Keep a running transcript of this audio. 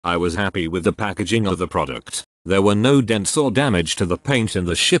I was happy with the packaging of the product. There were no dents or damage to the paint in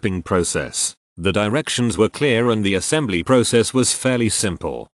the shipping process. The directions were clear and the assembly process was fairly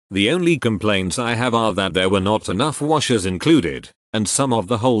simple. The only complaints I have are that there were not enough washers included, and some of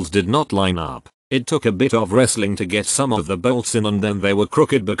the holes did not line up. It took a bit of wrestling to get some of the bolts in and then they were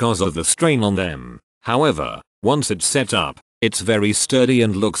crooked because of the strain on them. However, once it's set up, it's very sturdy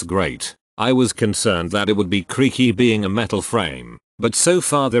and looks great. I was concerned that it would be creaky being a metal frame, but so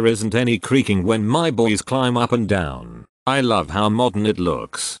far there isn't any creaking when my boys climb up and down. I love how modern it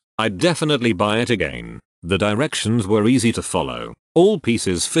looks. I'd definitely buy it again. The directions were easy to follow. All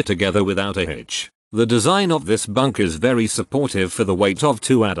pieces fit together without a hitch. The design of this bunk is very supportive for the weight of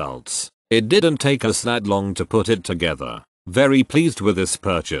 2 adults. It didn't take us that long to put it together. Very pleased with this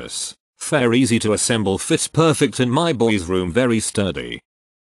purchase. Fair easy to assemble, fits perfect in my boys' room, very sturdy.